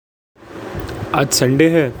आज संडे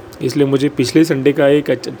है, इसलिए मुझे पिछले संडे का एक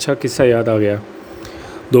अच्छा किस्सा याद आ गया।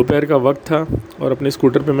 दोपहर का वक्त था और अपने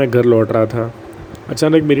स्कूटर पे मैं घर लौट रहा था।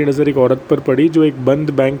 अचानक मेरी नज़र एक औरत पर पड़ी जो एक बंद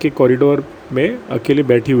बैंक के कॉरिडोर में अकेले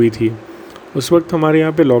बैठी हुई थी। उस वक्त हमारे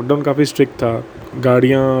यहाँ पे लॉकडाउन काफ़ी स्ट्रिक्ट था।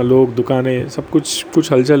 गाड़ियाँ, लोग, दुकानें, सब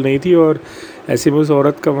कुछ हलचल नहीं थी और ऐसे में उस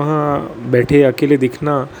औरत का वहाँ बैठे अकेले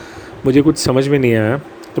दिखना मुझे कुछ समझ में नहीं आया।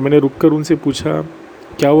 तो मैंने रुक कर उनसे पूछा,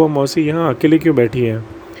 क्या हुआ मौसी, यहाँ अकेले क्यों बैठी हैं?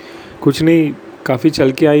 कुछ नहीं, काफ़ी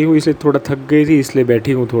चल के आई हूँ इसलिए थोड़ा थक गई थी, इसलिए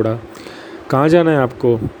बैठी हूँ थोड़ा। कहाँ जाना है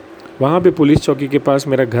आपको? वहाँ पे पुलिस चौकी के पास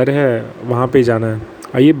मेरा घर है, वहाँ पे जाना है।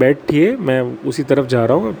 आइए बैठिए, मैं उसी तरफ जा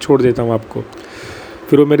रहा हूँ, छोड़ देता हूँ आपको।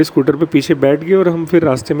 फिर वो मेरे स्कूटर पे पीछे बैठ गए और हम फिर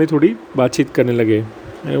रास्ते में थोड़ी बातचीत करने लगे।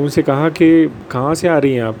 मैंने उनसे कहा कि कहाँ से आ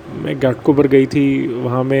रही हैं आप? मैं घाटकोपर गई थी,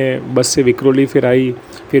 वहाँ मैं बस से विक्रोली फिर आई,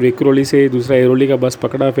 फिर विक्रोली से दूसरा एरोली का बस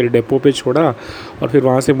पकड़ा, फिर डिपो पे छोड़ा और फिर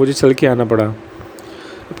वहाँ से मुझे चल के आना पड़ा।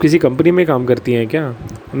 आप किसी कंपनी में काम करती हैं क्या?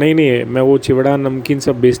 नहीं नहीं, मैं वो चिवड़ा नमकीन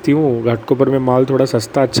सब बेचती हूँ। घाटकोपर में माल थोड़ा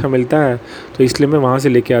सस्ता अच्छा मिलता है, तो इसलिए मैं वहाँ से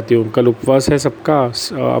लेके आती हूँ। कल उपवास है सबका,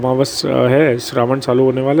 अमावस है, श्रावण चालू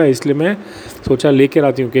होने वाला है, इसलिए मैं सोचा लेकर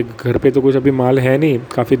आती हूँ कि घर पे तो कुछ अभी माल है नहीं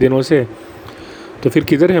काफ़ी दिनों से। तो फिर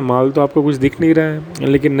किधर है माल? तो आपको कुछ दिख नहीं रहा है।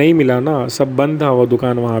 लेकिन नहीं मिला ना, सब बंद था वो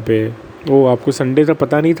दुकान वहाँ पे। वो आपको संडे का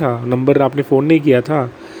पता नहीं था? नंबर आपने फ़ोन नहीं किया था?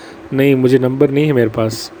 नहीं, मुझे नंबर नहीं है मेरे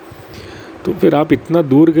पास। तो फिर आप इतना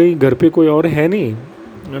दूर गई, घर पे कोई और है नहीं?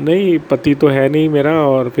 नहीं, पति तो है नहीं मेरा,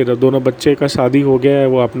 और फिर दोनों बच्चे का शादी हो गया है,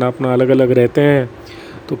 वो अपना अपना अलग अलग रहते हैं।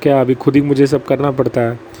 तो क्या अभी खुद ही मुझे सब करना पड़ता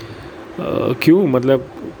है? क्यों, मतलब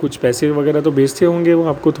कुछ पैसे वगैरह तो भेजते होंगे वो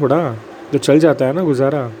आपको, थोड़ा तो चल जाता है ना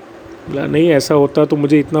गुजारा? बोला नहीं, ऐसा होता तो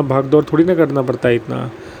मुझे इतना भाग दौड़ थोड़ी ना करना पड़ता है इतना।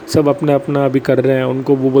 सब अपना अपना अभी कर रहे हैं,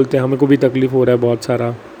 उनको वो बोलते हैं हमें को भी तकलीफ़ हो रहा है बहुत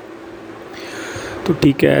सारा। तो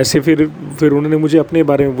ठीक है ऐसे। फिर उन्होंने मुझे अपने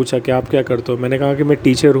बारे में पूछा कि आप क्या करते हो? मैंने कहा कि मैं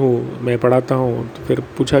टीचर हूँ, मैं पढ़ाता हूँ। तो फिर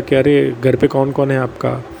पूछा कि अरे घर पे कौन कौन है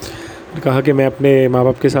आपका? मैंने कहा कि मैं अपने माँ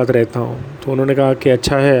बाप के साथ रहता हूँ। तो उन्होंने कहा कि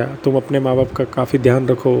अच्छा है, तुम अपने माँ बाप का काफ़ी ध्यान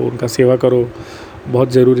रखो, उनका सेवा करो,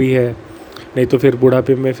 बहुत ज़रूरी है, नहीं तो फिर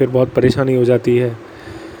बुढ़ापे में फिर बहुत परेशानी हो जाती है।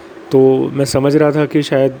 तो मैं समझ रहा था कि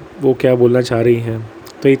शायद वो क्या बोलना चाह रही हैं।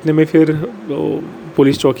 तो इतने में फिर वो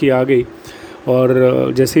पुलिस चौकी आ गई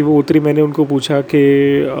और जैसे ही वो उतरी मैंने उनको पूछा कि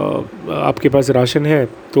आपके पास राशन है?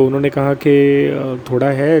 तो उन्होंने कहा कि थोड़ा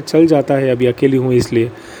है, चल जाता है, अभी अकेली हूँ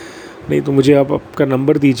इसलिए। नहीं तो मुझे आप आपका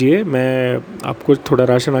नंबर दीजिए, मैं आपको थोड़ा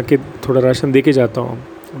राशन दे के जाता हूँ।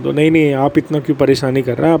 तो नहीं नहीं, आप इतना क्यों परेशानी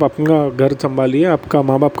कर रहे हैं, आप अपना घर संभालिए, आपका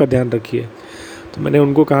माँ बाप का ध्यान रखिए। तो मैंने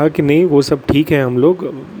उनको कहा कि नहीं वो सब ठीक है हम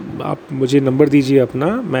लोग, आप मुझे नंबर दीजिए अपना,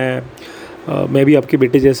 मैं भी आपके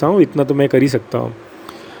बेटे जैसा हूँ, इतना तो मैं कर ही सकता हूँ।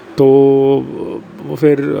 तो वो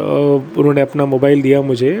फिर उन्होंने अपना मोबाइल दिया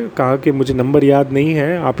मुझे, कहा कि मुझे नंबर याद नहीं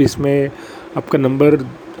है, आप इसमें आपका नंबर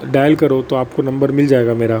डायल करो तो आपको नंबर मिल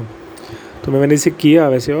जाएगा मेरा। तो मैंने इसे किया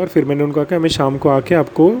वैसे, और फिर मैंने उनको कहा मैं शाम को आके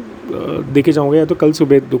आपको दे के जाऊँगा, या तो कल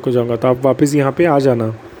सुबह दे के जाऊँगा, तो आप वापस यहाँ पे आ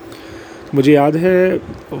जाना। मुझे याद है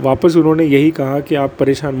वापस उन्होंने यही कहा कि आप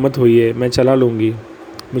परेशान मत होइए, मैं चला लूँगी।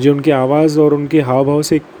 मुझे उनकी आवाज़ और उनके हाव भाव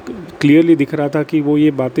से क्लियरली दिख रहा था कि वो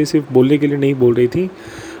ये बातें सिर्फ बोलने के लिए नहीं बोल रही थी।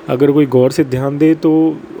 अगर कोई गौर से ध्यान दे तो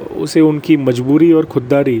उसे उनकी मजबूरी और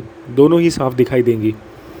खुददारी दोनों ही साफ दिखाई देंगी।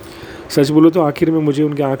 सच बोलो तो आखिर में मुझे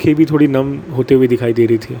उनकी आंखें भी थोड़ी नम होते हुए दिखाई दे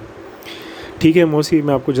रही थी। ठीक है मौसी,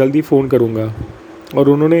 मैं आपको जल्दी फ़ोन करूँगा। और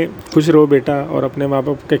उन्होंने खुश रहो बेटा और अपने माँ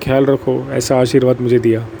बाप का ख्याल रखो, ऐसा आशीर्वाद मुझे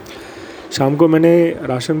दिया। शाम को मैंने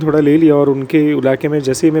राशन थोड़ा ले लिया और उनके इलाके में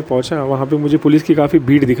जैसे ही मैं पहुंचा, वहाँ पे मुझे पुलिस की काफ़ी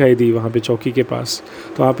भीड़ दिखाई दी वहाँ पे चौकी के पास।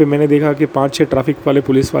 तो वहाँ पे मैंने देखा कि 5-6 ट्रैफिक वाले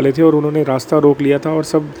पुलिस वाले थे और उन्होंने रास्ता रोक लिया था और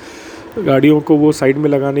सब गाड़ियों को वो साइड में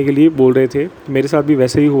लगाने के लिए बोल रहे थे। मेरे साथ भी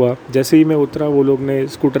वैसे ही हुआ। जैसे ही मैं उतरा वो लोग ने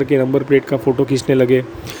स्कूटर के नंबर प्लेट का फ़ोटो खींचने लगे।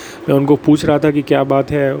 मैं उनको पूछ रहा था कि क्या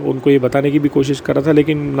बात है, उनको ये बताने की भी कोशिश कर रहा था,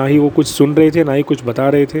 लेकिन ना ही वो कुछ सुन रहे थे ना ही कुछ बता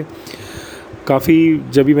रहे थे। काफ़ी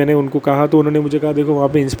जब भी मैंने उनको कहा तो उन्होंने मुझे कहा देखो वहाँ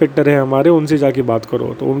पे इंस्पेक्टर है हमारे, उनसे जाके बात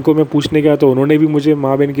करो। तो उनको मैं पूछने गया तो उन्होंने भी मुझे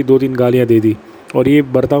माँ बहन की 2-3 गालियाँ दे दी, और ये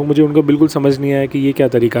बर्ताव मुझे उनको बिल्कुल समझ नहीं आया कि ये क्या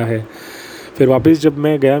तरीका है। फिर वापस जब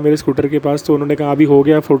मैं गया मेरे स्कूटर के पास तो उन्होंने कहा अभी हो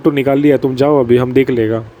गया, फ़ोटो निकाल लिया, तुम जाओ अभी हम देख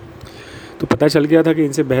लेगा। तो पता चल गया था कि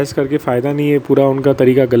इनसे बहस करके फ़ायदा नहीं है, पूरा उनका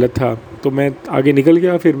तरीका गलत था। तो मैं आगे निकल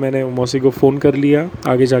गया, फिर मैंने मौसी को फ़ोन कर लिया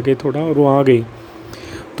आगे जाके थोड़ा, और वो आ गई।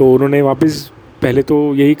 तो उन्होंने वापस पहले तो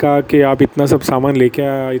यही कहा कि आप इतना सब सामान लेके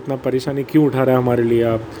आया, इतना परेशानी क्यों उठा रहे हैं हमारे लिए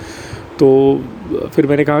आप? तो फिर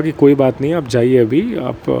मैंने कहा कि कोई बात नहीं, आप जाइए अभी,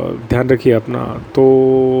 आप ध्यान रखिए अपना।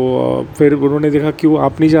 तो फिर उन्होंने देखा क्यों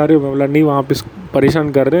आप नहीं जा रहे हो? मैं बोला नहीं, वहाँ पे परेशान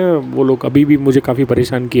कर रहे हैं वो लोग, अभी भी मुझे काफ़ी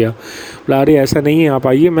परेशान किया। बोला अरे ऐसा नहीं है, आप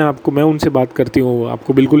आइए, मैं उनसे बात करती हूँ,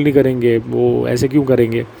 आपको बिल्कुल नहीं करेंगे वो, ऐसे क्यों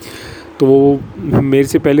करेंगे? तो वो मेरे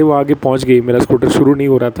से पहले वो आगे पहुंच गई, मेरा स्कूटर शुरू नहीं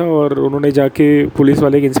हो रहा था और उन्होंने जाके पुलिस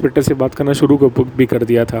वाले के इंस्पेक्टर से बात करना शुरू भी कर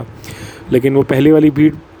दिया था। लेकिन वो पहले वाली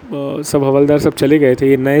भीड़ सब हवलदार सब चले गए थे,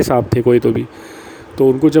 ये नए साहब थे कोई तो भी। तो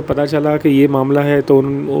उनको जब पता चला कि ये मामला है तो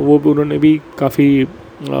उन्होंने भी काफ़ी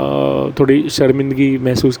थोड़ी शर्मिंदगी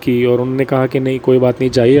महसूस की और उन्होंने कहा कि नहीं कोई बात नहीं,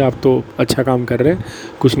 चाहिए आप तो अच्छा काम कर रहे हैं,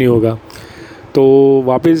 कुछ नहीं होगा। तो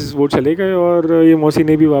वापस वो चले गए और ये मौसी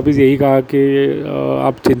ने भी वापस यही कहा कि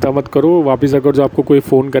आप चिंता मत करो, वापस अगर जो आपको कोई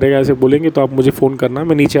फ़ोन करेगा ऐसे बोलेंगे तो आप मुझे फ़ोन करना,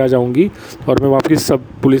 मैं नीचे आ जाऊंगी और मैं वापस सब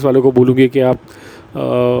पुलिस वालों को बोलूँगी कि आप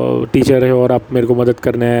टीचर है और आप मेरे को मदद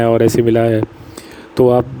करने आए और ऐसे मिला है, तो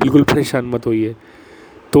आप बिल्कुल परेशान मत होइए।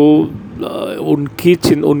 तो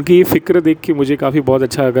उनकी फ़िक्र देख के मुझे काफ़ी बहुत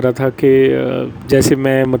अच्छा लग रहा था कि जैसे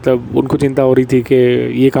मैं मतलब उनको चिंता हो रही थी कि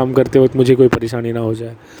ये काम करते वक्त मुझे कोई परेशानी ना हो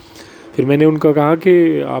जाए। फिर मैंने उनको कहा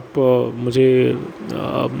कि आप मुझे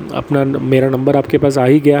अपना मेरा नंबर आपके पास आ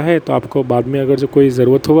ही गया है, तो आपको बाद में अगर जो कोई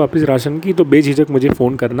ज़रूरत हो वापस राशन की तो बेझिझक मुझे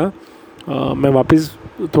फ़ोन करना, मैं वापस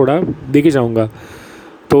थोड़ा दे के जाऊँगा।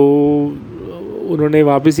 तो उन्होंने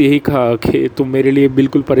वापस यही कहा कि तुम मेरे लिए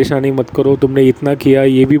बिल्कुल परेशानी मत करो, तुमने इतना किया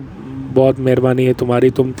ये भी बहुत मेहरबानी है तुम्हारी,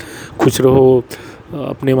 तुम खुश रहो,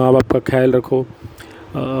 अपने माँ बाप का ख्याल रखो।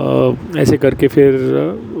 ऐसे करके फिर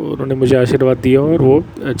उन्होंने मुझे आशीर्वाद दिया और वो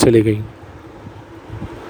चले गई।